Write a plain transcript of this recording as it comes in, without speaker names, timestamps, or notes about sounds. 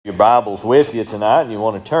Your Bibles with you tonight and you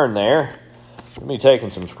want to turn there. Let me taking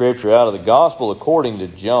some scripture out of the Gospel according to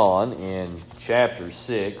John in chapter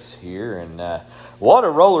 6 here. And what a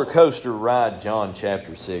roller coaster ride John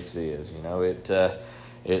chapter 6 is. You know,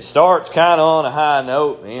 it starts kind of on a high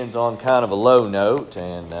note and ends on kind of a low note.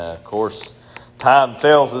 And of course, time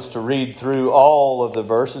fails us to read through all of the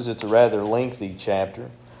verses. It's a rather lengthy chapter.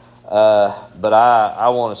 But I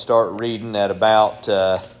want to start reading at about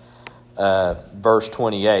verse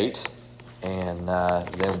 28, and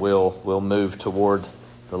then we'll move toward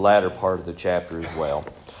the latter part of the chapter as well.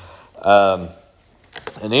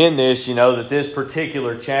 And in this, you know that this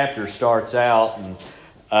particular chapter starts out, and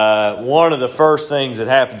one of the first things that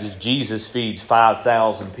happens is Jesus feeds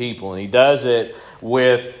 5,000 people, and he does it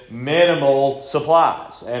with minimal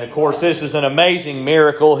supplies. And of course, this is an amazing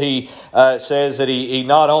miracle. He says that he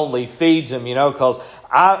not only feeds them, you know, because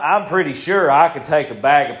I'm pretty sure I could take a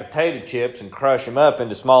bag of potato chips and crush them up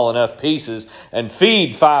into small enough pieces and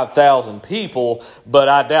feed 5,000 people, but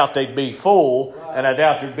I doubt they'd be full, and I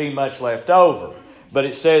doubt there'd be much left over. But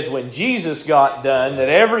it says when Jesus got done that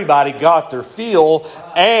everybody got their fill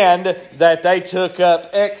and that they took up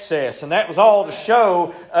excess. And that was all to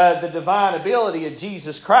show the divine ability of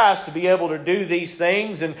Jesus Christ to be able to do these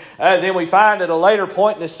things. And then we find at a later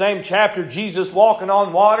point in the same chapter Jesus walking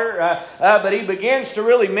on water. But he begins to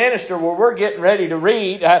really minister where we're getting ready to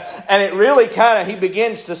read. And it really he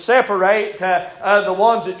begins to separate the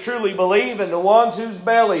ones that truly believe and the ones whose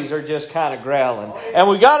bellies are just kind of growling. And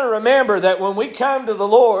we got to remember that when we come to the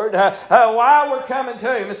Lord, why we're coming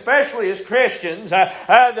to Him, especially as Christians,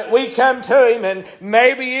 that we come to Him, and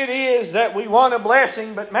maybe it is that we want a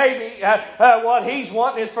blessing, but maybe what He's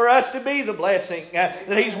wanting is for us to be the blessing, that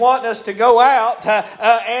He's wanting us to go out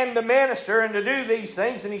and to minister and to do these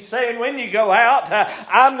things. And He's saying, when you go out,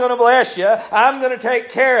 I'm going to bless you, I'm going to take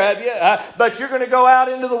care of you, but you're going to go out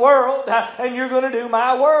into the world and you're going to do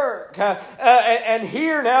my work. And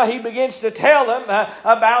here now He begins to tell them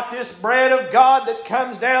about this bread of God that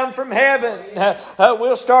comes down from heaven.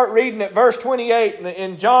 We'll start reading at verse 28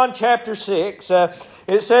 in John chapter 6.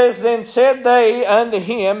 It says, Then said they unto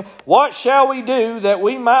him, What shall we do that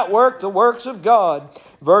we might work the works of God?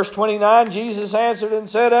 Verse 29, Jesus answered and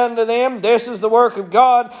said unto them, This is the work of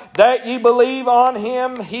God, that ye believe on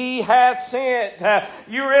Him He hath sent.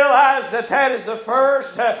 You realize that is the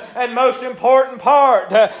first and most important part.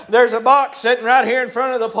 There's a box sitting right here in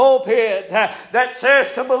front of the pulpit that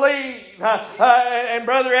says to believe. And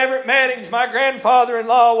Brother Everett Meddings, my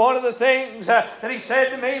grandfather-in-law, one of the things that he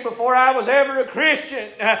said to me before I was ever a Christian,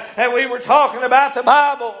 and we were talking about the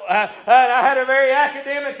Bible, and I had a very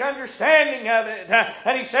academic understanding of it,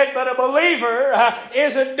 and he said, but a believer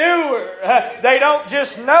is a doer. They don't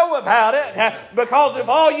just know about it, because if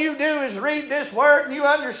all you do is read this word and you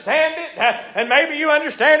understand it, and maybe you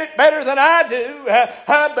understand it better than I do,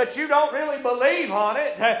 but you don't really believe on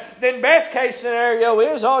it, then best case scenario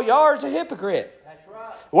is all you are is a hypocrite.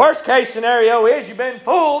 Worst case scenario is you've been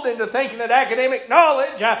fooled into thinking that academic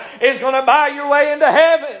knowledge is going to buy your way into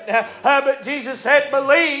heaven. But Jesus said,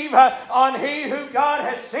 believe on He who God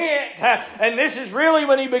has sent. And this is really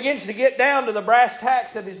when He begins to get down to the brass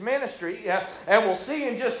tacks of His ministry. And we'll see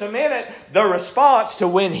in just a minute the response to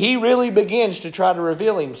when He really begins to try to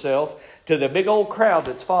reveal Himself to the big old crowd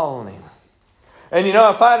that's following Him. And you know,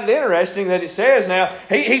 I find it interesting that it says now,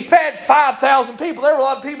 he fed 5,000 people. There were a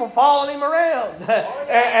lot of people following Him around.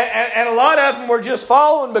 And a lot of them were just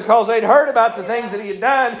following because they'd heard about the things that He had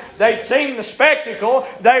done. They'd seen the spectacle.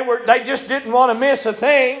 They just didn't want to miss a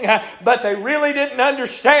thing. But they really didn't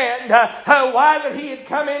understand why that He had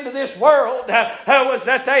come into this world. Was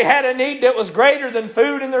that they had a need that was greater than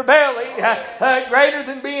food in their belly. Greater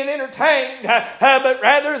than being entertained. But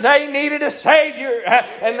rather they needed a Savior.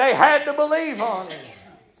 And they had to believe on Him.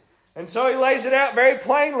 And so He lays it out very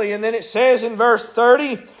plainly. And then it says in verse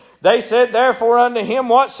 30, They said therefore unto Him,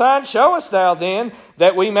 What sign showest Thou then,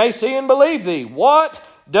 that we may see and believe Thee? What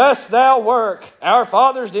dost Thou work? Our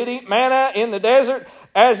fathers did eat manna in the desert,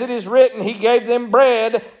 as it is written, He gave them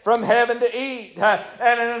bread from heaven to eat.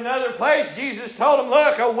 And in another place, Jesus told them,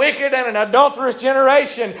 look, a wicked and an adulterous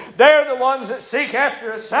generation, they're the ones that seek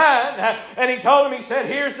after a sign. And He told them, He said,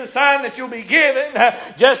 here's the sign that you'll be given.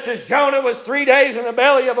 Just as Jonah was 3 days in the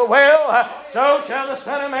belly of a whale, so shall the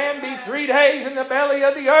Son of Man be 3 days in the belly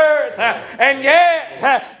of the earth. And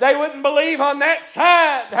yet, they wouldn't believe on that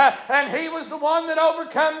sign. And He was the one that overcame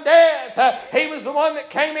overcome death. He was the one that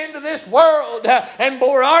came into this world and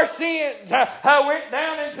bore our sins. Went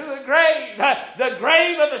down into the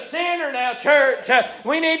grave of a sinner now, church.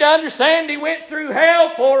 We need to understand He went through hell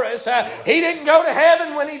for us. He didn't go to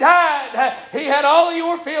heaven when He died. He had all of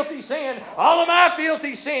your filthy sin, all of my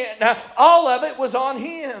filthy sin. All of it was on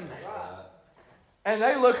Him. And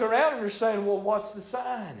they look around and are saying, well, what's the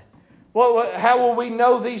sign? Well, how will we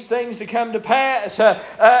know these things to come to pass?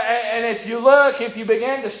 And if you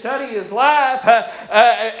begin to study His life,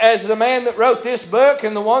 as the man that wrote this book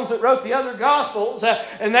and the ones that wrote the other Gospels,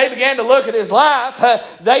 and they began to look at His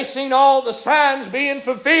life, they seen all the signs being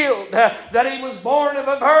fulfilled. That He was born of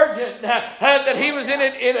a virgin, that He was in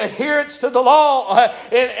adherence to the law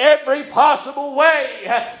in every possible way,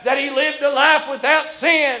 that He lived a life without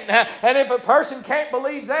sin. And if a person can't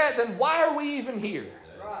believe that, then why are we even here?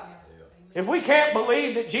 If we can't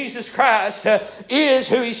believe that Jesus Christ is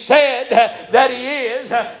who He said that He is,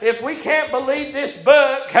 if we can't believe this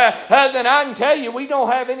book, then I can tell you we don't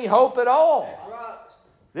have any hope at all.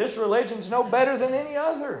 This religion's no better than any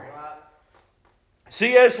other.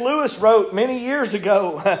 C.S. Lewis wrote many years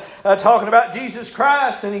ago talking about Jesus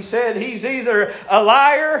Christ, and he said He's either a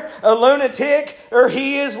liar, a lunatic, or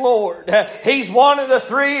He is Lord. He's one of the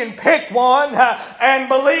three, and pick one and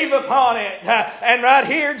believe upon it. And right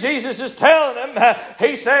here Jesus is telling them,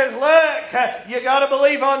 He says, look, you got to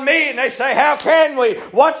believe on Me. And they say, how can we?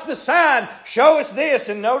 What's the sign? Show us this.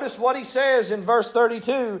 And notice what He says in verse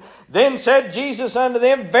 32. Then said Jesus unto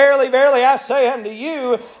them, verily, verily, I say unto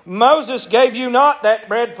you, Moses gave you not that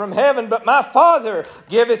bread from heaven, but my Father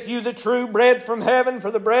giveth you the true bread from heaven.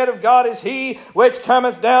 For the bread of God is He which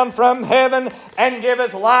cometh down from heaven and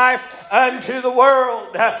giveth life unto the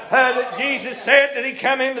world. That Jesus said that He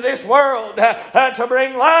come into this world to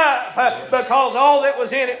bring life, because all that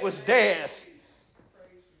was in it was death.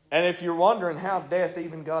 And if you're wondering how death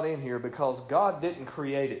even got in here, because God didn't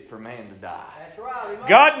create it for man to die. That's right.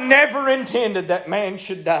 God never intended that man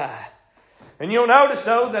should die. And you'll notice,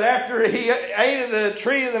 though, that after He ate of the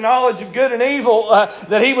tree of the knowledge of good and evil,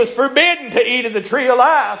 that He was forbidden to eat of the tree of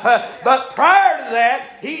life. But prior to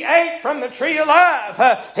that, He ate from the tree of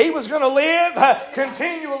life. He was going to live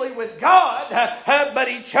continually with God, but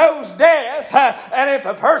He chose death. And if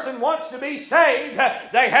a person wants to be saved,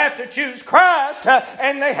 they have to choose Christ,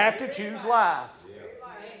 and they have to choose life.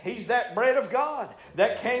 He's that bread of God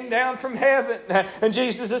that came down from heaven. And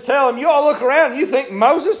Jesus is telling them, you all look around, you think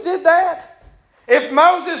Moses did that? If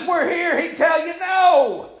Moses were here, he'd tell you,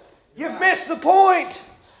 no, you've missed the point.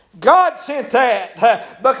 God sent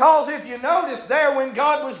that. Because if you notice there, when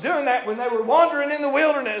God was doing that, when they were wandering in the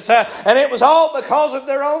wilderness, and it was all because of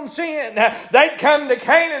their own sin, they'd come to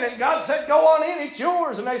Canaan and God said, go on in, it's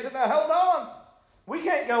yours. And they said, now hold on, we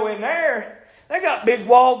can't go in there. They got big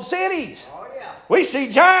walled cities. Oh, yeah. We see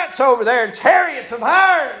giants over there and chariots of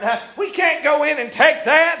iron. We can't go in and take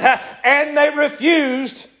that. And they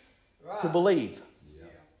refused to believe.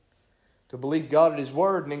 To believe God at His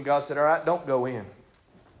word. And then God said, all right, don't go in.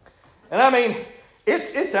 And I mean,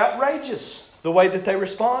 it's outrageous the way that they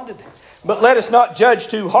responded. But let us not judge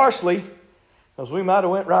too harshly, because we might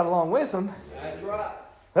have went right along with them. That's right.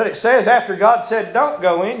 But it says after God said don't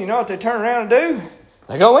go in, you know what they turn around and do?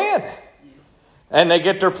 They go in. And they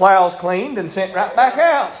get their plows cleaned and sent right back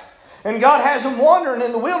out. And God has them wandering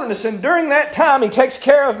in the wilderness. And during that time, He takes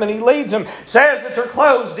care of them and He leads them. Says that their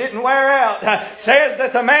clothes didn't wear out. Says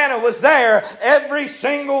that the manna was there every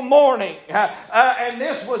single morning. And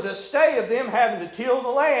this was a stay of them having to till the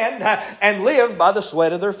land and live by the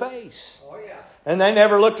sweat of their face. Oh, yeah. And they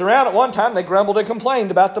never looked around. At one time, they grumbled and complained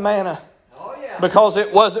about the manna. Because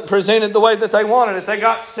it wasn't presented the way that they wanted it. They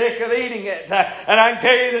got sick of eating it. And I can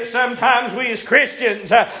tell you that sometimes we as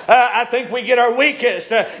Christians, I think we get our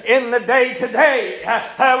weakest in the day-to-day.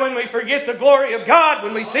 When we forget the glory of God,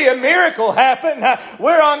 when we see a miracle happen,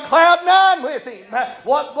 we're on cloud nine with Him.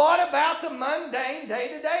 What about the mundane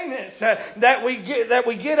day-to-dayness that we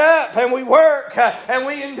get up and we work and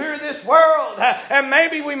we endure this world, and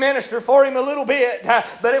maybe we minister for Him a little bit,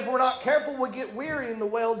 but if we're not careful, we get weary in the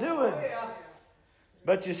well-doing.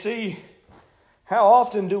 But you see, how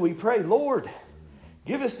often do we pray, Lord,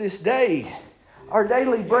 give us this day our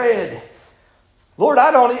daily bread. Lord,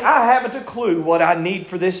 I haven't a clue what I need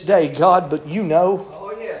for this day, God, but You know.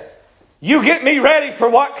 Oh, yes. You get me ready for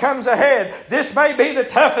what comes ahead. This may be the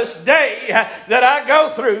toughest day that I go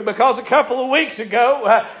through, because a couple of weeks ago,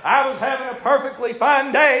 I was having a perfectly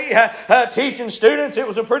fine day teaching students. It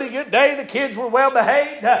was a pretty good day. The kids were well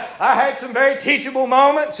behaved. I had some very teachable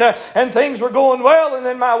moments and things were going well. And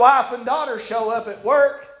then my wife and daughter show up at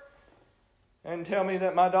work and tell me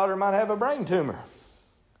that my daughter might have a brain tumor.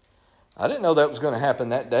 I didn't know that was going to happen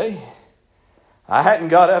that day. I hadn't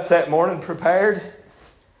got up that morning prepared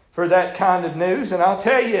for that kind of news. And I'll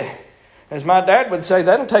tell you, as my dad would say,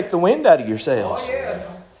 that'll take the wind out of your sails. Oh,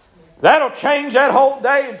 yes. That'll change that whole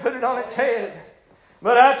day and put it on its head.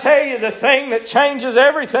 But I tell you, the thing that changes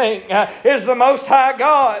everything is the Most High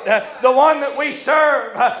God, the one that we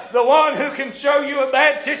serve, the one who can show you a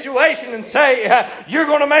bad situation and say, you're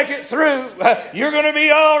going to make it through, you're going to be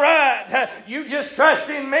all right, you just trust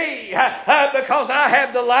in me because I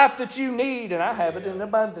have the life that you need and I have it in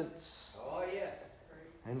abundance. Oh, yes.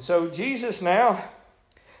 And so Jesus now,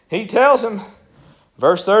 He tells him,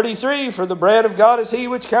 verse 33, for the bread of God is He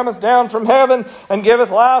which cometh down from heaven and giveth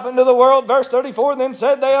life unto the world. Verse 34, then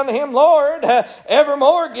said they unto Him, Lord,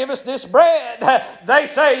 evermore give us this bread. They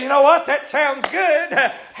say, you know what, that sounds good.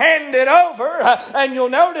 Hand it over. And you'll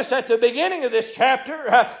notice at the beginning of this chapter,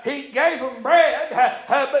 He gave them bread.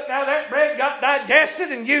 But now that bread got digested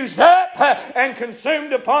and used up and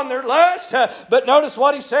consumed upon their lust. But notice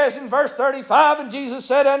what He says in verse 35, and Jesus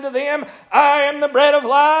said unto them, I am the bread of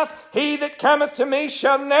life. He that cometh to me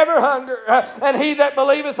shall never hunger, and he that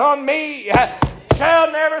believeth on me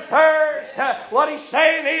shall never thirst. What He's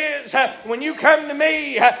saying is, when you come to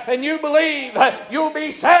me and you believe, you'll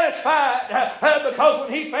be satisfied. Because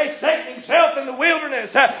when He faced Satan himself in the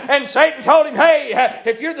wilderness, and Satan told him, hey,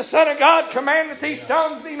 if you're the Son of God, command that these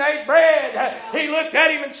stones be made bread. He looked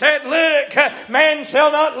at him and said, look, man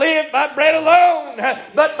shall not live by bread alone,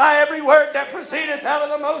 but by every word that proceedeth out of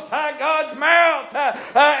the Most High God's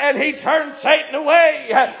mouth. And He turned Satan away.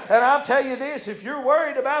 And I'll tell you this, if you're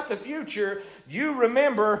worried about the future, you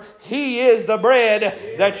remember He is the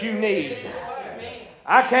bread that you need.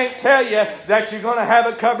 I can't tell you that you're going to have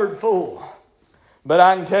a cupboard full, but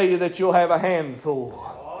I can tell you that you'll have a handful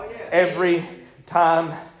every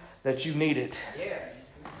time that you need it.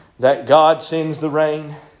 That God sends the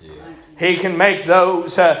rain. He can make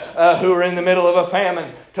those who are in the middle of a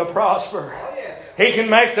famine to prosper. He can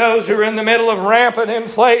make those who are in the middle of rampant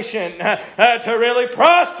inflation to really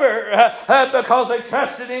prosper because they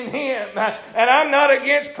trusted in Him. And I'm not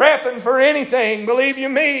against prepping for anything, believe you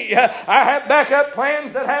me. I have backup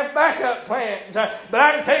plans that have backup plans. But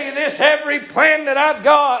I can tell you this, every plan that I've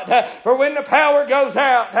got for when the power goes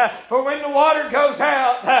out, for when the water goes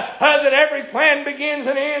out, that every plan begins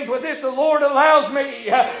and ends with if the Lord allows me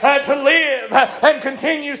to live and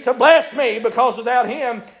continues to bless me, because without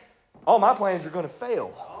Him, all my plans are going to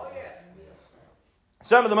fail.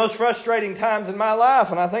 Some of the most frustrating times in my life,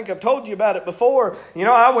 and I think I've told you about it before,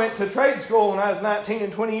 I went to trade school when I was 19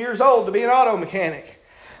 and 20 years old to be an auto mechanic.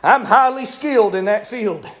 I'm highly skilled in that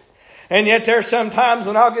field. And yet there are some times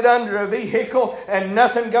when I'll get under a vehicle and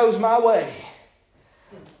nothing goes my way.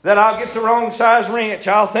 That I'll get the wrong size wrench.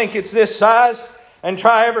 I'll think it's this size and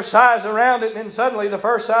try every size around it, and then suddenly the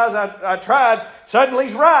first size I tried suddenly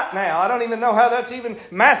is right now. I don't even know how that's even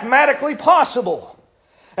mathematically possible.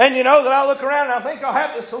 And you know that I look around and I think I'll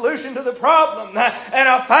have the solution to the problem. And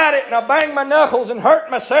I fight it and I bang my knuckles and hurt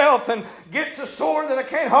myself and get so sore that I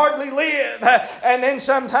can't hardly live. And then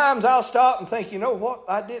sometimes I'll stop and think, you know what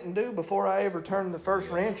I didn't do before I ever turned the first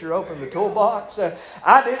wrench or opened the toolbox?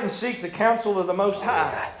 I didn't seek the counsel of the Most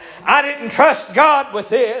High. I didn't trust God with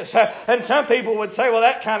this. And some people would say, well,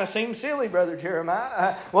 that kind of seems silly, Brother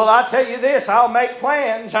Jeremiah. Well, I tell you this, I'll make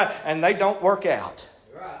plans and they don't work out.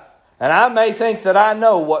 And I may think that I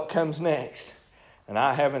know what comes next. And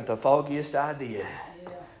I haven't the foggiest idea.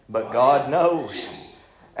 But God knows.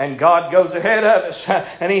 And God goes ahead of us.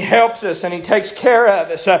 And He helps us. And He takes care of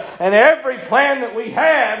us. And every plan that we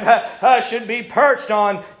have should be perched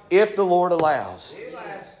on if the Lord allows.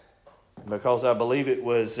 Because I believe it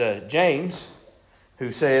was James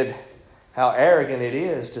who said how arrogant it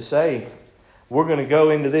is to say we're going to go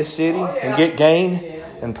into this city and get gain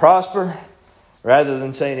and prosper, rather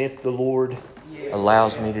than saying, if the Lord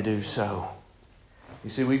allows me to do so. You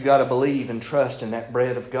see, we've got to believe and trust in that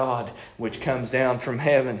bread of God which comes down from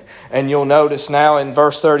heaven. And you'll notice now in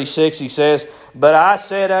verse 36, He says, but I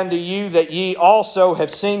said unto you that ye also have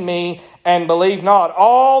seen me, and believe not.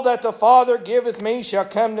 All that the Father giveth me shall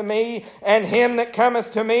come to me, and him that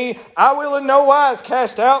cometh to me I will in no wise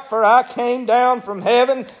cast out, for I came down from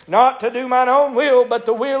heaven not to do mine own will, but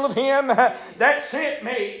the will of Him that sent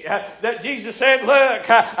me. That Jesus said, look,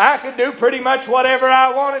 I could do pretty much whatever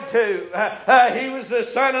I wanted to. He was the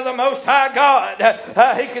Son of the Most High God.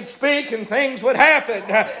 He could speak and things would happen.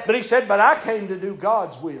 But He said, but I came to do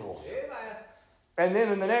God's will. And then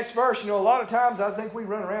in the next verse, a lot of times I think we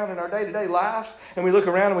run around in our day-to-day life and we look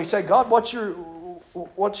around and we say, God, what's your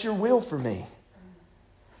will for me?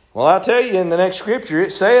 Well, I'll tell you in the next scripture,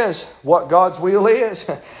 it says what God's will is.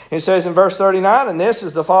 It says in verse 39, and this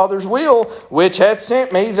is the Father's will, which hath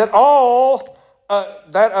sent me, that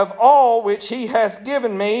of all which he hath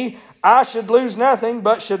given me, I should lose nothing,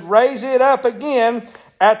 but should raise it up again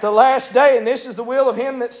at the last day. And this is the will of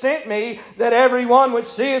him that sent me, that every one which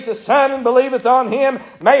seeth the Son and believeth on him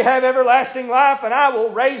may have everlasting life, and I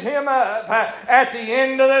will raise him up at the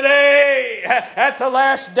end of the day, at the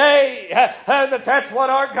last day. That's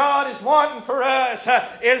what our God is wanting for us,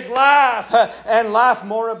 is life, and life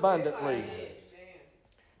more abundantly.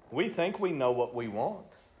 We think we know what we want.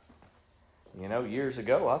 You know, years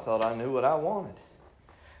ago, I thought I knew what I wanted.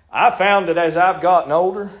 I found that as I've gotten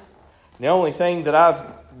older, the only thing that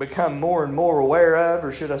I've become more and more aware of,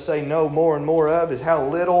 or should I say know more and more of, is how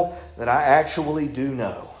little that I actually do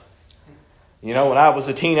know. You know, when I was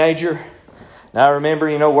a teenager, and I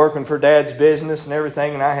remember, working for Dad's business and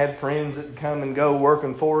everything, and I had friends that would come and go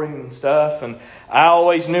working for him and stuff, and I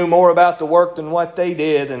always knew more about the work than what they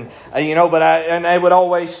did, and they would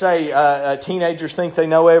always say, teenagers think they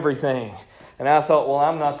know everything. And I thought, well,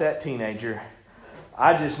 I'm not that teenager.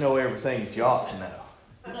 I just know everything that you ought to know.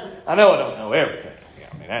 I know I don't know everything.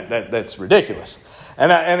 That's ridiculous.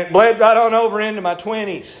 And it bled right on over into my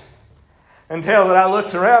 20s until that I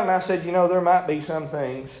looked around and I said, there might be some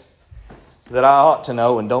things that I ought to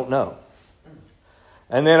know and don't know.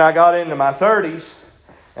 And then I got into my 30s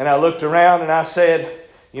and I looked around and I said,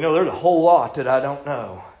 there's a whole lot that I don't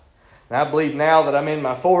know. And I believe now that I'm in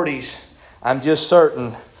my 40s, I'm just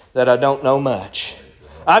certain that I don't know much.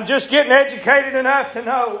 I'm just getting educated enough to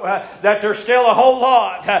know that there's still a whole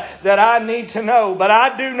lot that I need to know. But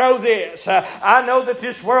I do know this. I know that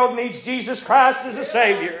this world needs Jesus Christ as a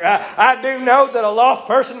Savior. I do know that a lost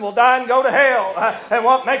person will die and go to hell. And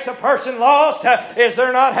what makes a person lost is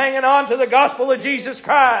they're not hanging on to the gospel of Jesus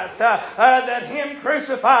Christ, that Him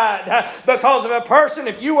crucified. Because of a person,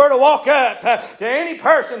 if you were to walk up to any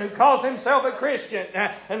person who calls himself a Christian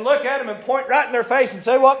and look at them and point right in their face and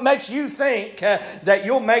say, what makes you think that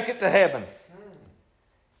you'll make it to heaven?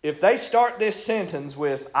 If they start this sentence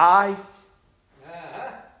with I,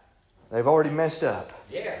 they've already messed up.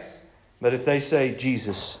 Yes. But if they say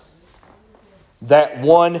Jesus, that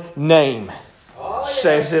one name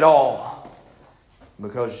says it all.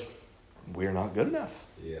 Because we're not good enough.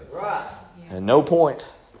 Yeah. Right. At no point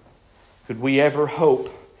could we ever hope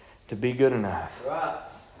to be good enough. Right.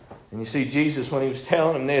 And you see Jesus, when He was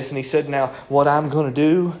telling them this, and He said, now what I'm going to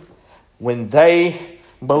do when they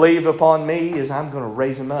believe upon me is I'm going to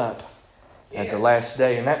raise them up at the last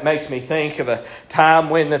day. And that makes me think of a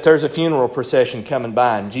time when that there's a funeral procession coming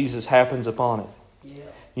by and Jesus happens upon it.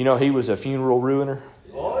 Yeah. He was a funeral ruiner.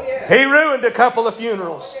 Oh, yeah. He ruined a couple of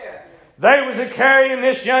funerals. Oh, yeah. They was carrying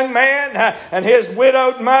this young man, and his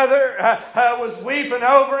widowed mother was weeping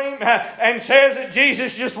over him, and says that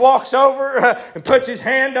Jesus just walks over and puts his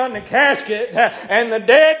hand on the casket, and the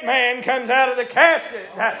dead man comes out of the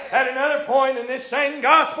casket. At another point in this same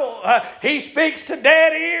gospel, He speaks to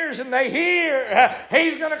dead ears, and they hear.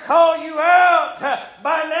 He's going to call you out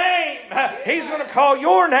by name. He's going to call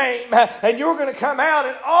your name, and you're going to come out,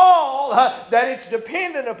 and all that it's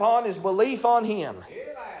dependent upon is belief on Him.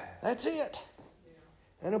 That's it.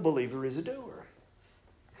 And a believer is a doer.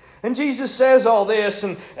 And Jesus says all this,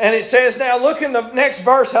 and it says, now look in the next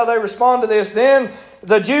verse how they respond to this. Then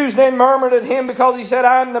the Jews then murmured at Him because He said,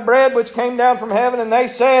 I am the bread which came down from heaven. And they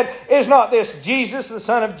said, is not this Jesus, the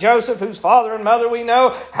son of Joseph, whose father and mother we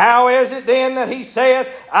know? How is it then that He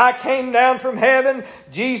saith, I came down from heaven?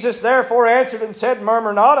 Jesus therefore answered and said,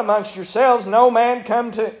 murmur not amongst yourselves. No man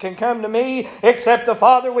can come to me except the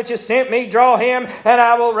Father which has sent me draw him, and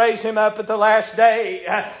I will raise him up at the last day.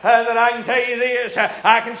 That I can tell you this,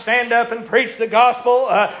 I can stand up and preach the gospel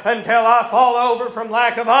until I fall over from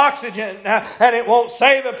lack of oxygen, and it won't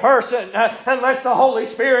save a person unless the Holy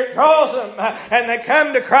Spirit draws them and they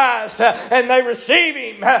come to Christ and they receive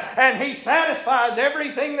Him, and He satisfies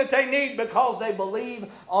everything that they need because they believe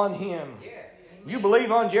on Him. You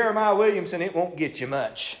believe on Jeremiah Williamson, it won't get you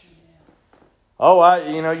much.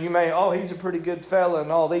 You may, he's a pretty good fella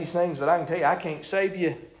and all these things, but I can tell you, I can't save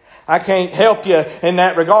you. I can't help you in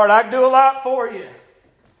that regard. I can do a lot for you.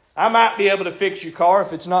 I might be able to fix your car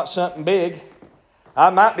if it's not something big. I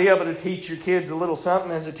might be able to teach your kids a little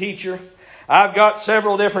something as a teacher. I've got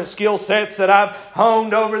several different skill sets that I've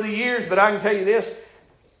honed over the years, but I can tell you this,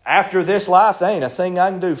 after this life, there ain't a thing I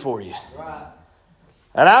can do for you. Right.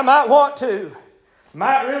 And I might want to,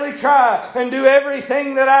 Might really try and do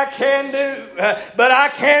everything that I can do. But I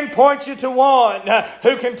can point you to one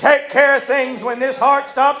who can take care of things when this heart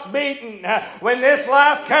stops beating. When this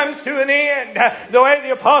life comes to an end. The way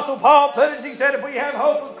the Apostle Paul put it, he said, if we have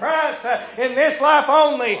hope of Christ in this life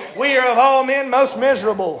only, we are of all men most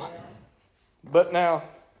miserable. But now,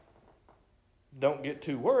 don't get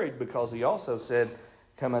too worried, because he also said,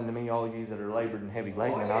 come unto me, all ye that are labored and heavy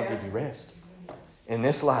laden, and I'll give you rest. In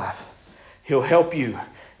this life. He'll help you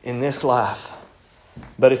in this life.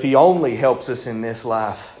 But if He only helps us in this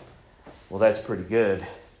life, well, that's pretty good.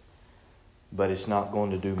 But it's not going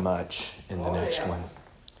to do much in the next one.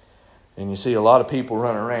 And you see a lot of people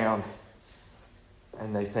run around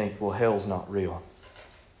and they think, well, hell's not real.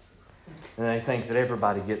 And they think that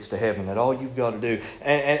everybody gets to heaven, that all you've got to do.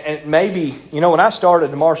 And maybe, when I started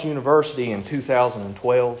at Marshall University in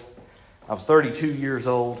 2012, I was 32 years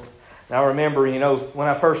old. And I remember, when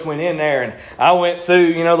I first went in there, and I went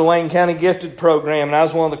through, the Wayne County Gifted Program, and I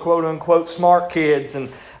was one of the quote-unquote smart kids.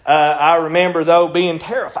 And I remember, though, being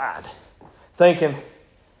terrified, thinking, am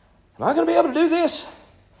I going to be able to do this?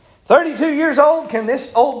 32 years old, can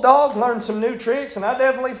this old dog learn some new tricks? And I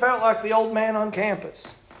definitely felt like the old man on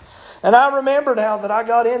campus. And I remember now that I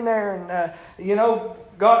got in there and,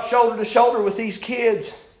 got shoulder to shoulder with these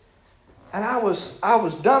kids. And I was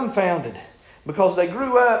dumbfounded. Because they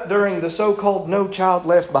grew up during the so-called No Child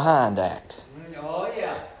Left Behind Act. Oh,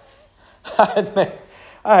 yeah.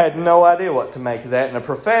 I had no idea what to make of that. And a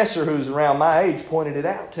professor who's around my age pointed it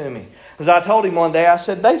out to me. As I told him one day, I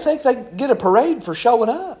said, they think they get a parade for showing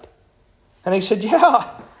up. And he said,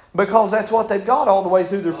 yeah, because that's what they've got all the way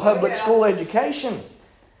through their public school education.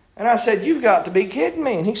 And I said, you've got to be kidding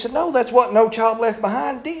me. And he said, no, that's what No Child Left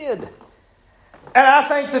Behind did. And I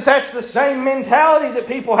think that that's the same mentality that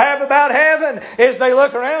people have about heaven, is they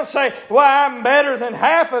look around and say, well, I'm better than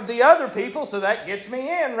half of the other people, so that gets me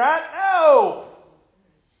in, right? No!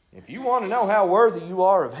 If you want to know how worthy you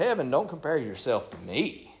are of heaven, don't compare yourself to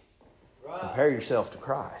me. Right. Compare yourself to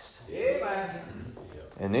Christ. Yeah.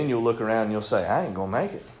 And then you'll look around and you'll say, I ain't going to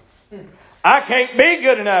make it. I can't be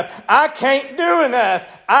good enough. I can't do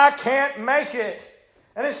enough. I can't make it.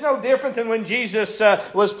 And it's no different than when Jesus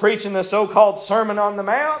was preaching the so-called Sermon on the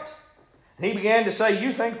Mount. And He began to say,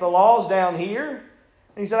 you think the law's down here?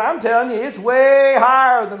 And He said, I'm telling you, it's way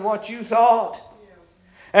higher than what you thought.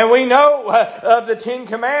 And we know of the Ten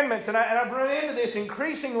Commandments. And I've run into this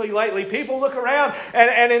increasingly lately. People look around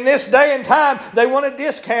and in this day and time, they want to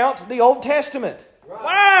discount the Old Testament. Right.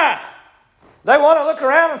 Why? They want to look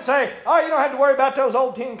around and say, oh, you don't have to worry about those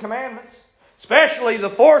old 10 Commandments. Especially the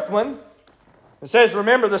fourth one. It says,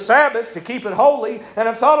 remember the Sabbath to keep it holy. And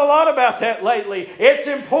I've thought a lot about that lately. It's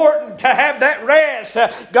important to have that rest.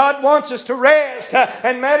 God wants us to rest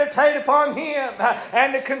and meditate upon Him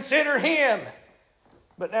and to consider Him.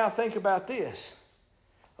 But now think about this.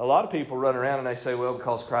 A lot of people run around and they say, well,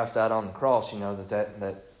 because Christ died on the cross,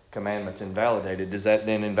 that commandment's invalidated. Does that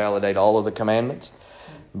then invalidate all of the commandments?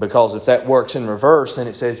 Because if that works in reverse, then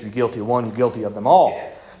it says if you're guilty of one, you're guilty of them all.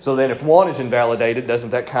 So then if one is invalidated, doesn't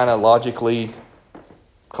that kind of logically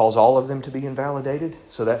cause all of them to be invalidated?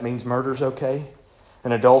 So that means murder's okay?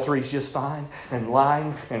 And adultery's just fine? And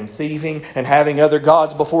lying and thieving and having other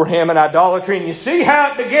gods before Him and idolatry? And you see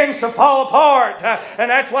how it begins to fall apart. And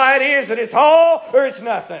that's why it is that it's all or it's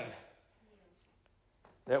nothing.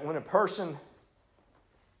 That when a person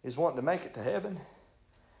is wanting to make it to heaven,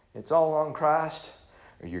 it's all on Christ,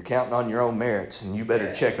 or you're counting on your own merits, and you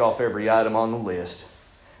better check off every item on the list.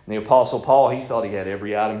 And the Apostle Paul, he thought he had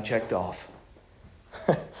every item checked off.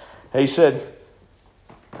 He said,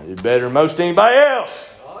 I did better than most anybody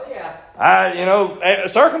else. Oh, yeah. I,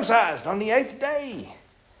 circumcised on the 8th day.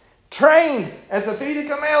 Trained at the feet of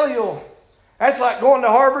Gamaliel. That's like going to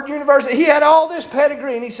Harvard University. He had all this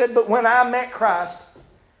pedigree, and he said, but when I met Christ,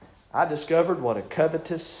 I discovered what a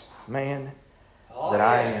covetous man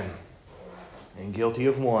I am. And guilty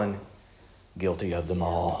of one, guilty of them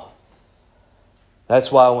all. That's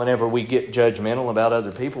why whenever we get judgmental about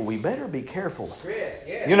other people, we better be careful. Chris,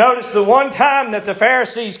 yeah. You notice the one time that the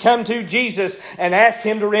Pharisees come to Jesus and asked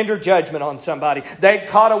Him to render judgment on somebody. They'd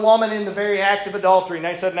caught a woman in the very act of adultery. And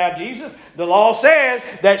they said, now Jesus, the law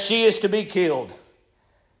says that she is to be killed.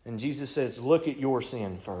 And Jesus says, look at your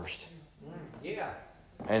sin first. Yeah.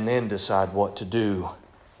 And then decide what to do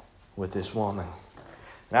with this woman.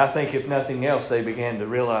 And I think if nothing else, they began to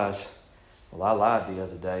realize, well, I lied the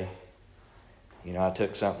other day. I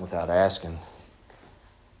took something without asking.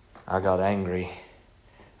 I got angry.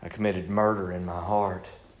 I committed murder in my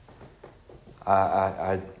heart.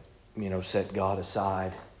 I set God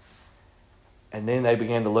aside. And then they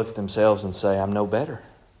began to look at themselves and say, I'm no better.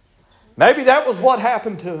 Maybe that was what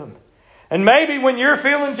happened to him. And maybe when you're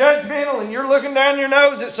feeling judgmental and you're looking down your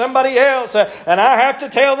nose at somebody else, and I have to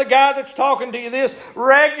tell the guy that's talking to you this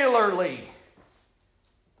regularly,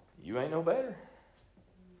 you ain't no better.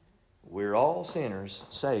 We're all sinners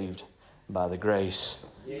saved by the grace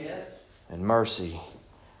and mercy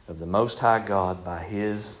of the Most High God by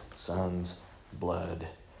His Son's blood.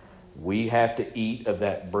 We have to eat of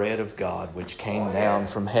that bread of God which came down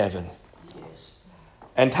from heaven.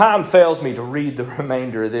 And time fails me to read the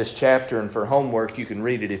remainder of this chapter, and for homework you can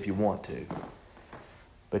read it if you want to.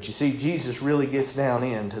 But you see, Jesus really gets down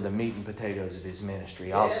into the meat and potatoes of His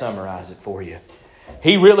ministry. I'll summarize it for you.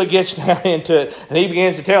 He really gets down into it, and He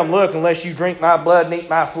begins to tell them, look, unless you drink my blood and eat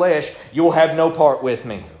my flesh, you'll have no part with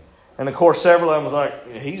me. And of course, several of them was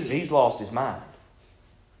like, he's lost his mind.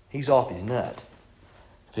 He's off his nut.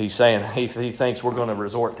 He's saying he thinks we're going to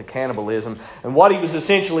resort to cannibalism. And what he was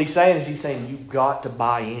essentially saying is he's saying you've got to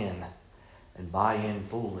buy in, and buy in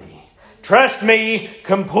fully. Trust me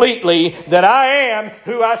completely that I am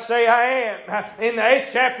who I say I am. In the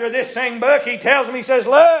 8th chapter of this same book, he tells me, he says,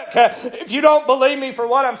 look, if you don't believe me for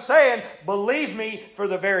what I'm saying, believe me for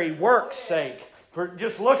the very work's sake.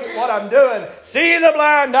 Just look at what I'm doing. See the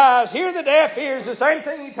blind eyes, hear the deaf ears. The same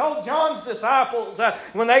thing He told John's disciples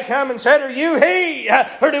when they come and said, are you He?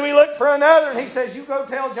 Or do we look for another? And He says, you go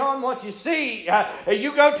tell John what you see.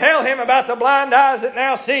 You go tell him about the blind eyes that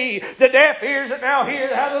now see, the deaf ears that now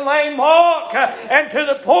hear, how the lame walk, and to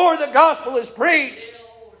the poor the gospel is preached.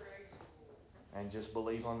 And just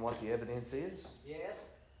believe on what the evidence is. Yes.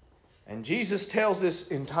 And Jesus tells this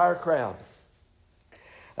entire crowd.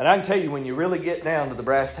 And I can tell you, when you really get down to the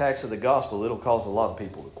brass tacks of the gospel, it'll cause a lot of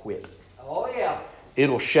people to quit. Oh, yeah.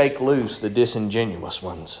 It'll shake loose the disingenuous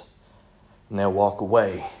ones. And they'll walk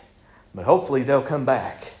away. But hopefully they'll come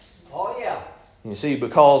back. Oh, yeah. You see,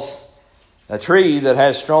 because a tree that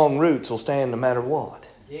has strong roots will stand no matter what.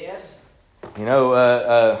 Yes. You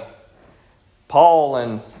know,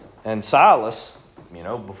 Paul and Silas, you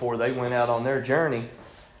know, before they went out on their journey,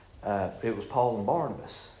 it was Paul and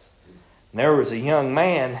Barnabas. And there was a young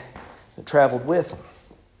man that traveled with them.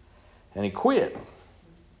 And he quit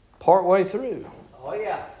partway through. Oh,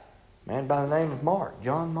 yeah. A man by the name of Mark,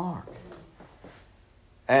 John Mark.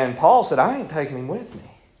 And Paul said, I ain't taking him with me.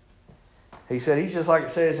 He said, he's just like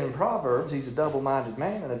it says in Proverbs, he's a double-minded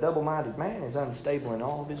man, and a double-minded man is unstable in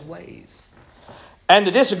all of his ways. And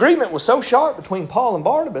the disagreement was so sharp between Paul and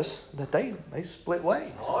Barnabas that they split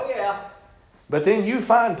ways. Oh, yeah. But then you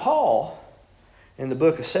find Paul in the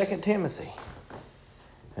book of 2 Timothy.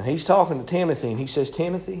 And he's talking to Timothy, and he says,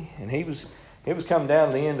 Timothy, and it was coming down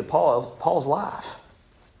to the end of Paul's life.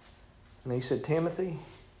 And he said, Timothy,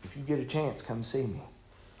 if you get a chance, come see me.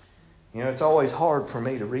 You know, it's always hard for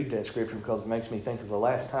me to read that scripture because it makes me think of the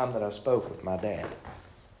last time that I spoke with my dad.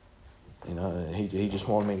 You know, he just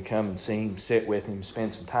wanted me to come and see him, sit with him,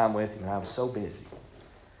 spend some time with him, and I was so busy.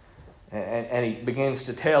 And he begins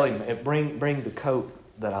to tell him, bring the coat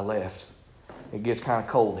that I left. It gets kind of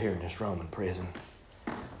cold here in this Roman prison.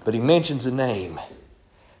 But he mentions a name.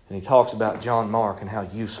 And he talks about John Mark and how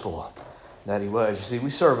useful that he was. You see, we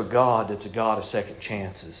serve a God that's a God of second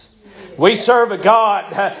chances. We serve a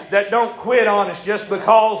God that don't quit on us just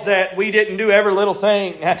because that we didn't do every little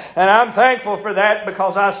thing. And I'm thankful for that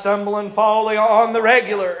because I stumble and fall on the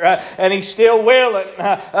regular. And He's still willing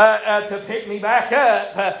to pick me back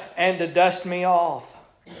up and to dust me off.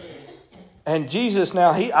 And Jesus now,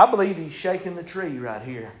 I believe He's shaking the tree right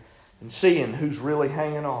here and seeing who's really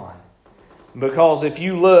hanging on. Because if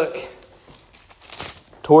you look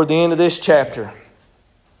toward the end of this chapter,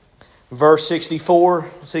 verse 64,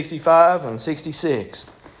 65, and 66.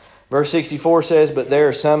 Verse 64 says, but there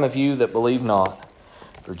are some of you that believe not.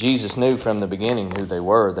 For Jesus knew from the beginning who they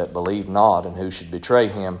were that believed not and who should betray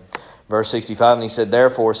Him. Verse 65, and He said,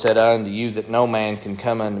 therefore said I unto you that no man can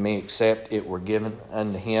come unto me except it were given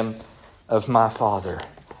unto him of my Father.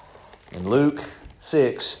 And Luke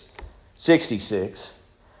 6:66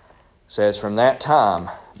 says, from that time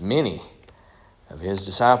many of His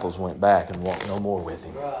disciples went back and walked no more with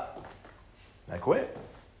Him. Right. They quit.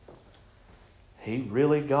 He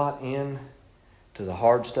really got in to the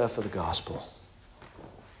hard stuff of the gospel.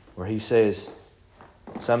 Where He says,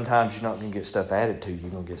 sometimes you're not going to get stuff added to you.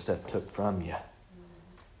 You're going to get stuff took from you.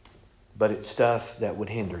 But it's stuff that would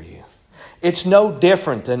hinder you. It's no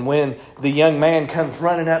different than when the young man comes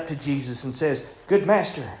running up to Jesus and says, good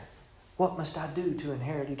master, what must I do to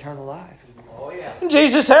inherit eternal life? Oh, yeah. And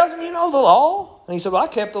Jesus tells him, you know the law. And he said, well, I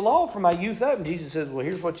kept the law from my youth up. And Jesus says, well,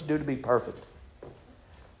 here's what you do to be perfect.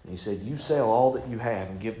 And He said, you sell all that you have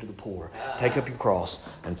and give to the poor. Take up your cross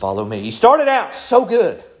and follow me. He started out so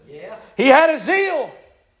good. Yeah. He had a zeal.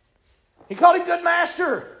 He called him good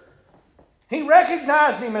master. He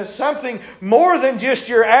recognized him as something more than just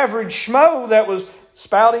your average schmo that was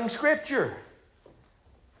spouting Scripture.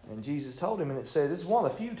 And Jesus told him, and it said, it's one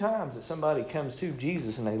of the few times that somebody comes to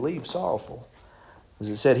Jesus and they leave sorrowful. As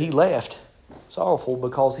it said, he left sorrowful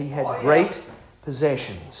because he had great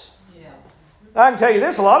possessions. I can tell you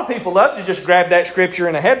this, a lot of people love to just grab that Scripture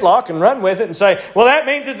in a headlock and run with it and say, well, that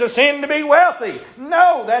means it's a sin to be wealthy.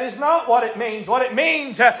 No, that is not what it means. What it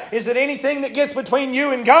means is that anything that gets between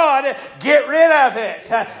you and God, get rid of it.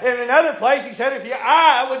 In another place, he said, if your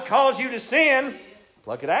eye would cause you to sin,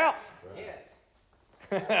 pluck it out.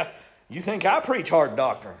 You think I preach hard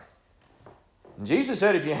doctrine. And Jesus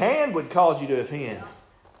said, if your hand would cause you to offend,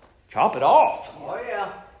 chop it off.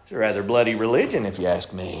 It's a rather bloody religion, if you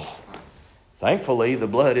ask me. Thankfully, the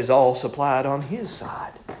blood is all supplied on his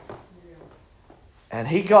side. And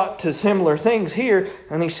he got to similar things here,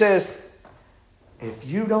 and he says, if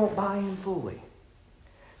you don't buy in fully,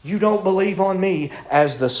 you don't believe on me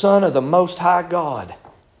as the Son of the Most High God,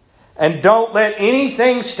 and don't let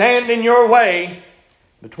anything stand in your way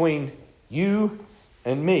between you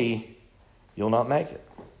and me, you'll not make it.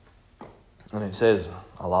 And it says,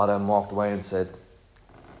 a lot of them walked away and said,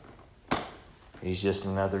 he's just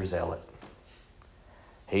another zealot.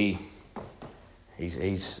 He's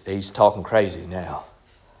talking crazy now.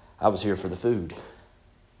 I was here for the food.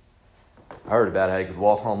 I heard about how he could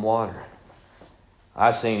walk on water.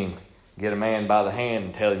 I seen him get a man by the hand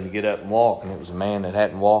and tell him to get up and walk, and it was a man that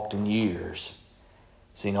hadn't walked in years.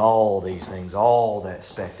 Seen all these things, all that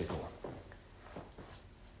spectacle.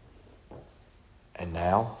 And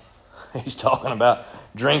now he's talking about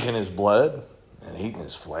drinking his blood and eating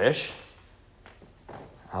his flesh.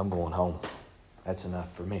 I'm going home. That's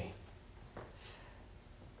enough for me.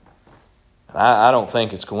 And I don't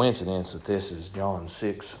think it's coincidence that this is John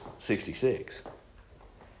 6:66.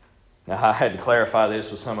 Now, I had to clarify this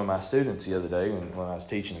with some of my students the other day when I was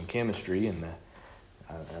teaching in chemistry, and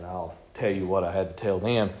I'll tell you what I had to tell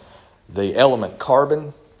them. The element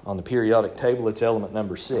carbon on the periodic table, it's element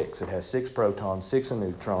number 6. It has 6 protons, 6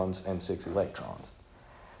 neutrons, and 6 electrons.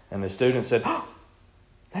 And the student said, oh,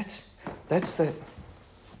 that's that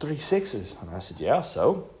 3 sixes. And I said, yeah,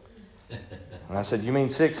 so? And I said, you mean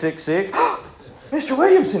 666? Mr.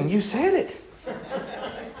 Williamson, you said it.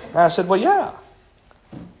 And I said, well, yeah.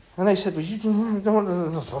 And they said, well, you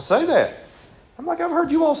don't say that. I'm like, I've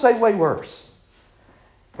heard you all say way worse.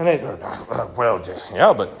 And they, well,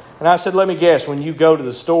 yeah, but... And I said, let me guess, when you go to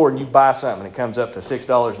the store and you buy something and it comes up to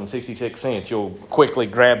 $6.66, you'll quickly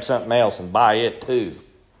grab something else and buy it too.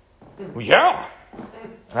 Well, yeah.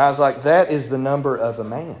 And I was like, that is the number of a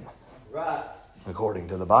man. Right. According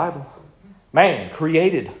to the Bible. Man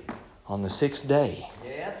created on the 6th day.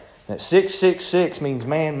 Yes. That 666 means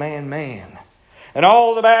man, man, man. And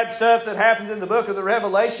all the bad stuff that happens in the book of the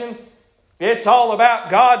Revelation, it's all about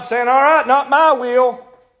God saying, all right, not my will,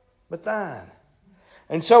 but thine.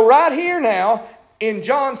 And so right here now, in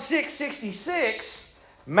John 6:66,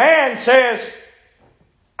 man says,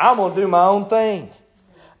 I'm going to do my own thing.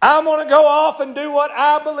 I'm going to go off and do what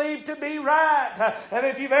I believe to be right. And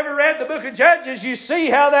if you've ever read the book of Judges, you see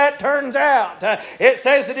how that turns out. It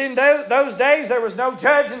says that in those days there was no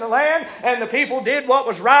judge in the land, and the people did what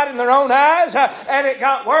was right in their own eyes, and it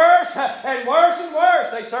got worse and worse and worse.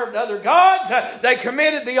 They served other gods. They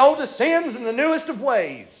committed the oldest sins in the newest of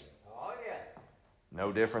ways. Oh, yeah.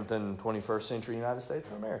 No different than 21st century United States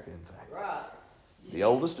of America, in fact. Right. The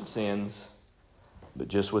oldest of sins, but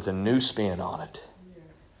just with a new spin on it.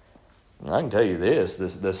 I can tell you this,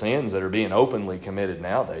 the sins that are being openly committed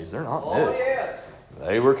nowadays, they're not new. Oh, yes.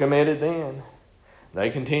 They were committed then.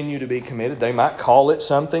 They continue to be committed. They might call it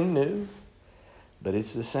something new, but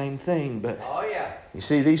it's the same thing. But Oh, yeah. you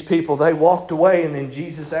see, these people, they walked away, and then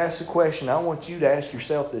Jesus asked a question. I want you to ask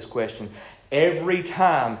yourself this question. Every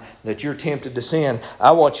time that you're tempted to sin,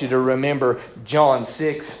 I want you to remember John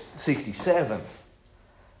 6:67.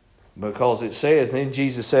 Because it says, then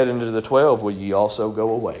Jesus said unto the 12, will ye also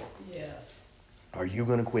go away? Are you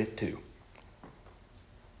going to quit too?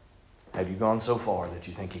 Have you gone so far that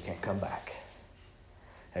you think you can't come back?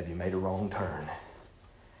 Have you made a wrong turn?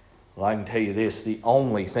 Well, I can tell you this, the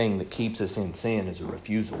only thing that keeps us in sin is a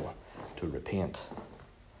refusal to repent.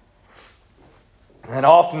 And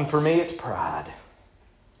often for me it's pride.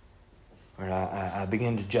 Where I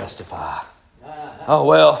begin to justify. Oh,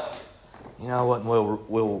 well, I wasn't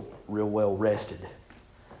real well rested.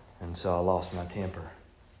 And so I lost my temper.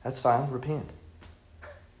 That's fine, repent.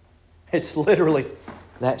 It's literally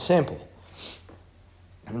that simple.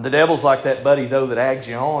 And the devil's like that buddy, though, that aggs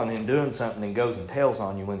you on in doing something and goes and tells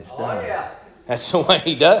on you when it's done. Oh, yeah. That's the way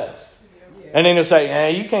he does. And then he'll say,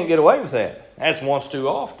 hey, you can't get away with that. That's once too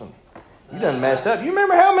often. You done messed up. You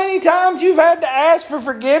remember how many times you've had to ask for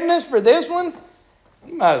forgiveness for this one?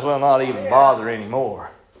 You might as well not even bother anymore.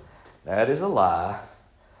 That is a lie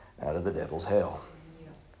out of the devil's hell.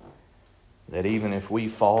 That even if we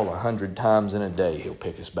fall 100 times in a day, he'll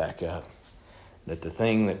pick us back up. That the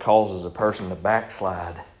thing that causes a person to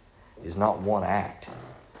backslide is not one act.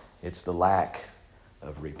 It's the lack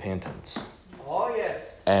of repentance. Oh, yes.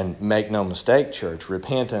 And make no mistake, church,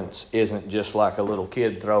 repentance isn't just like a little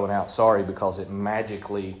kid throwing out sorry because it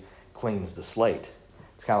magically cleans the slate.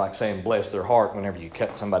 It's kind of like saying bless their heart whenever you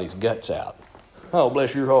cut somebody's guts out. Oh,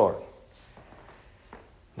 bless your heart.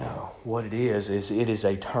 No, what it is it is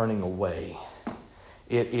a turning away.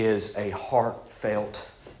 It is a heartfelt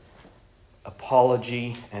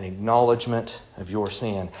apology and acknowledgement of your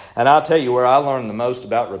sin. And I'll tell you where I learned the most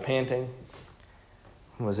about repenting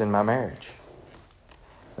was in my marriage.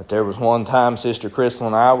 But there was one time Sister Crystal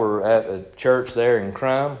and I were at a church there in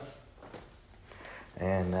Crum.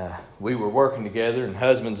 And we were working together, and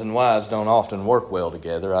husbands and wives don't often work well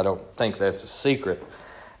together. I don't think that's a secret.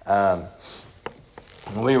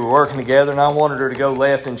 We were working together, and I wanted her to go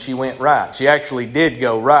left, and she went right. She actually did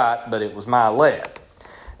go right, but it was my left.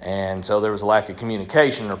 And so there was a lack of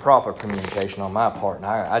communication or proper communication on my part, and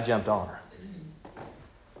I jumped on her in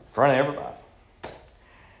front of everybody.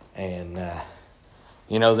 And,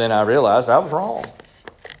 then I realized I was wrong.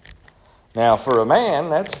 Now, for a man,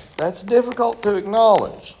 that's difficult to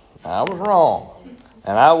acknowledge. I was wrong,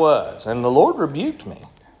 and I was. And the Lord rebuked me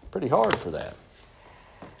pretty hard for that.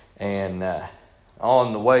 And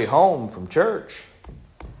on the way home from church,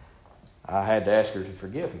 I had to ask her to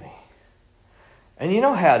forgive me. And you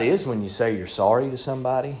know how it is when you say you're sorry to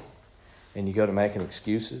somebody and you go to making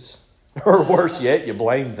excuses? Or worse yet, you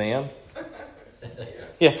blame them.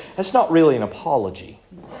 Yeah, that's not really an apology.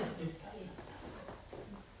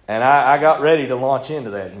 And I got ready to launch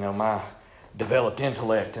into that, my developed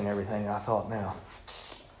intellect and everything. I thought, now,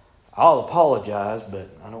 I'll apologize, but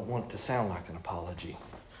I don't want it to sound like an apology.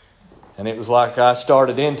 And it was like I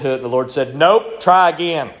started into it, and the Lord said, nope, try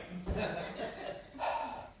again.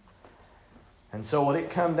 And so what it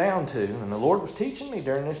come down to, and the Lord was teaching me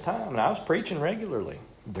during this time, and I was preaching regularly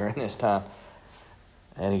during this time,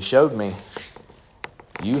 and He showed me,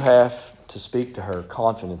 you have to speak to her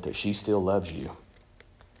confident that she still loves you.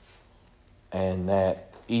 And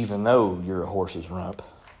that even though you're a horse's rump,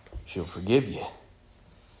 she'll forgive you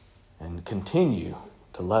and continue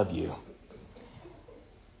to love you.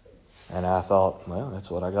 And I thought, well,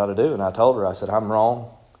 that's what I got to do. And I told her, I said, I'm wrong.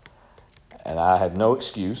 And I have no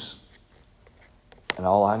excuse. And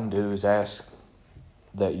all I can do is ask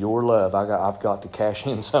that your love, I've got to cash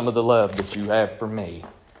in some of the love that you have for me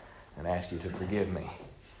and ask you to forgive me.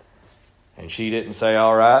 And she didn't say,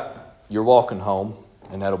 all right, you're walking home,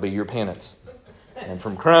 and that'll be your penance. And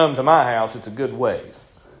from Crum to my house, it's a good ways,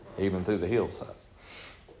 even through the hillside.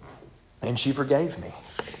 And she forgave me.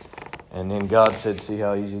 And then God said, see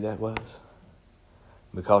how easy that was?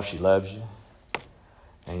 Because she loves you.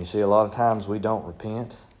 And you see, a lot of times we don't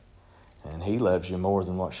repent. And He loves you more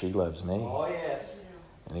than what she loves me. Oh, yes.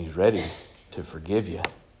 And He's ready to forgive you.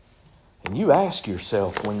 And you ask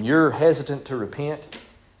yourself, when you're hesitant to repent,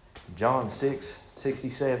 John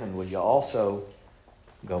 6:67, will you also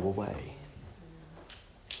go away?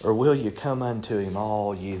 Or will you come unto Him,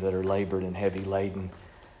 all ye that are labored and heavy laden,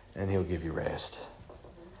 and He'll give you rest?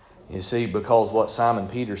 You see, because what Simon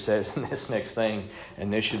Peter says in this next thing,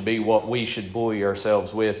 and this should be what we should buoy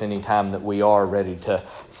ourselves with anytime that we are ready to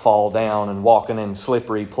fall down and walking in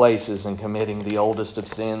slippery places and committing the oldest of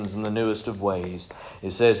sins and the newest of ways.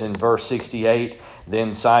 It says in verse 68,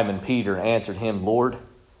 then Simon Peter answered Him, Lord,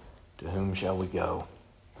 to whom shall we go?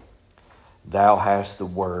 Thou hast the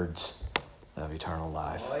words of eternal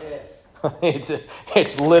life. Oh, yes.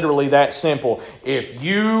 It's literally that simple. If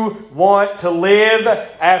you want to live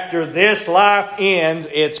after this life ends,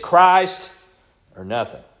 it's Christ or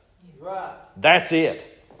nothing. Right. That's it.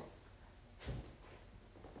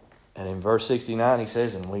 And in verse 69 he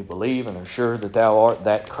says, and we believe and are sure that thou art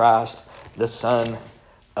that Christ, the Son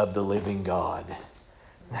of the living God.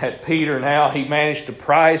 That Peter now, he managed to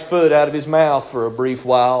pry his foot out of his mouth for a brief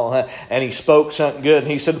while, and he spoke something good.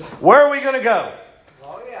 And he said, where are we going to go?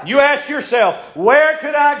 Oh, yeah. You ask yourself, where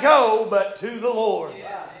could I go but to the Lord?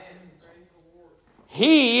 Yeah.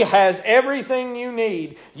 He has everything you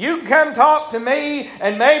need. You can come talk to me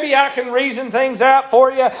and maybe I can reason things out for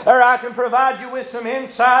you, or I can provide you with some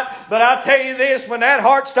insight. But I'll tell you this, when that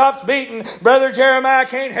heart stops beating, Brother Jeremiah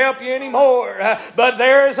can't help you anymore. But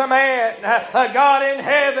there is a man, a God in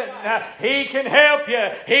heaven. He can help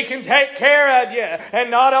you. He can take care of you. And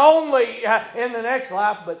not only in the next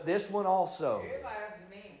life, but this one also.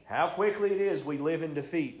 How quickly it is we live in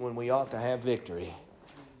defeat when we ought to have victory.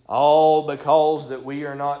 All because that we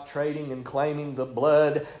are not trading and claiming the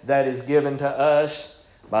blood that is given to us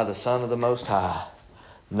by the Son of the Most High.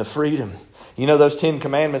 And the freedom. You know, those 10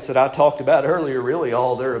 commandments that I talked about earlier, really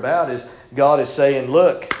all they're about is God is saying,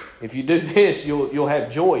 look, if you do this, you'll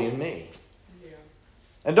have joy in me. Yeah.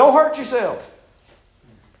 And don't hurt yourself.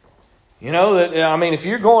 You know, if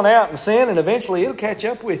you're going out and sinning, eventually it'll catch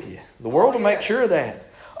up with you. The world will make sure of that.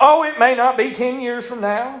 Oh, it may not be 10 years from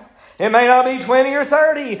now. It may not be 20 or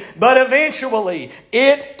 30, but eventually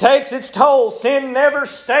it takes its toll. Sin never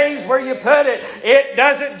stays where you put it. It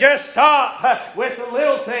doesn't just stop with the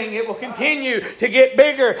little thing. It will continue to get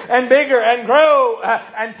bigger and bigger and grow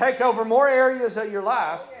and take over more areas of your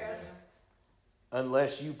life.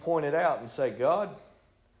 Unless you point it out and say, God,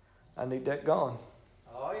 I need that gone.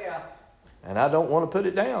 Oh, yeah. And I don't want to put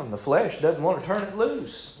it down. The flesh doesn't want to turn it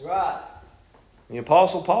loose. Right. The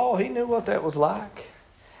Apostle Paul, he knew what that was like.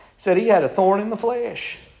 Said he had a thorn in the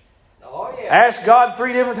flesh. Oh, yeah. Asked God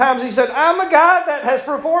 3 different times. He said, I'm a God that has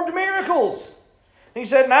performed miracles. He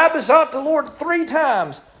said, and I besought the Lord 3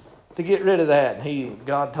 times to get rid of that. And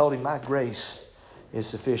God told him, my grace is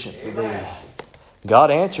sufficient for thee.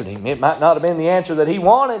 God answered him. It might not have been the answer that he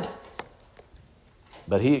wanted,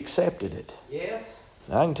 but he accepted it. Yes.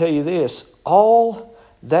 Now, I can tell you this, all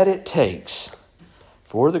that it takes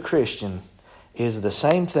for the Christian is the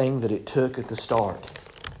same thing that it took at the start.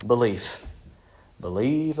 Belief.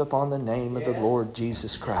 Believe upon the name of the Lord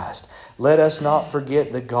Jesus Christ. Let us not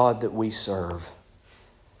forget the God that we serve.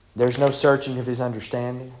 There's no searching of His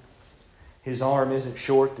understanding. His arm isn't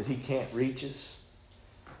short that He can't reach us.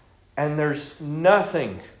 And there's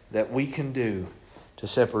nothing that we can do to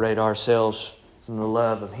separate ourselves from the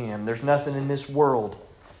love of Him. There's nothing in this world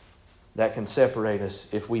that can separate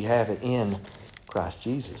us if we have it in Christ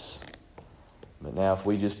Jesus. But now if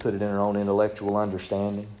we just put it in our own intellectual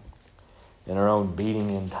understanding, in our own beating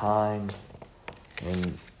in time,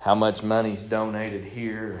 and how much money's donated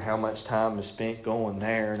here, or how much time is spent going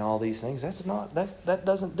there, and all these things, that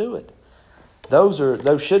doesn't do it.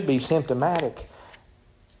 Those should be symptomatic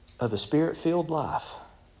of a Spirit-filled life.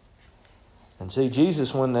 And see,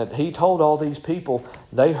 Jesus, when He told all these people,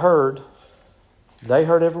 they heard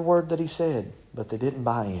every word that He said, but they didn't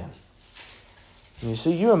buy in. And you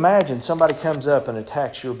see, you imagine somebody comes up and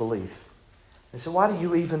attacks your belief. They say, why do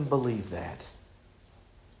you even believe that?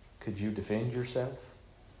 Could you defend yourself?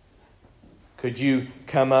 Could you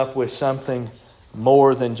come up with something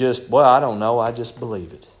more than just, well, I don't know, I just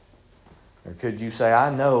believe it? Or could you say,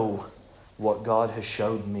 I know what God has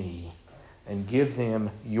showed me, and give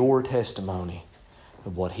them your testimony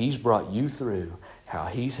of what He's brought you through, how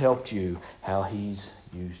He's helped you, how He's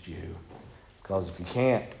used you? Because if you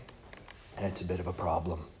can't, that's a bit of a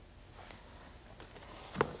problem.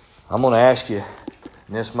 I'm going to ask you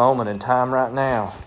in this moment in time right now,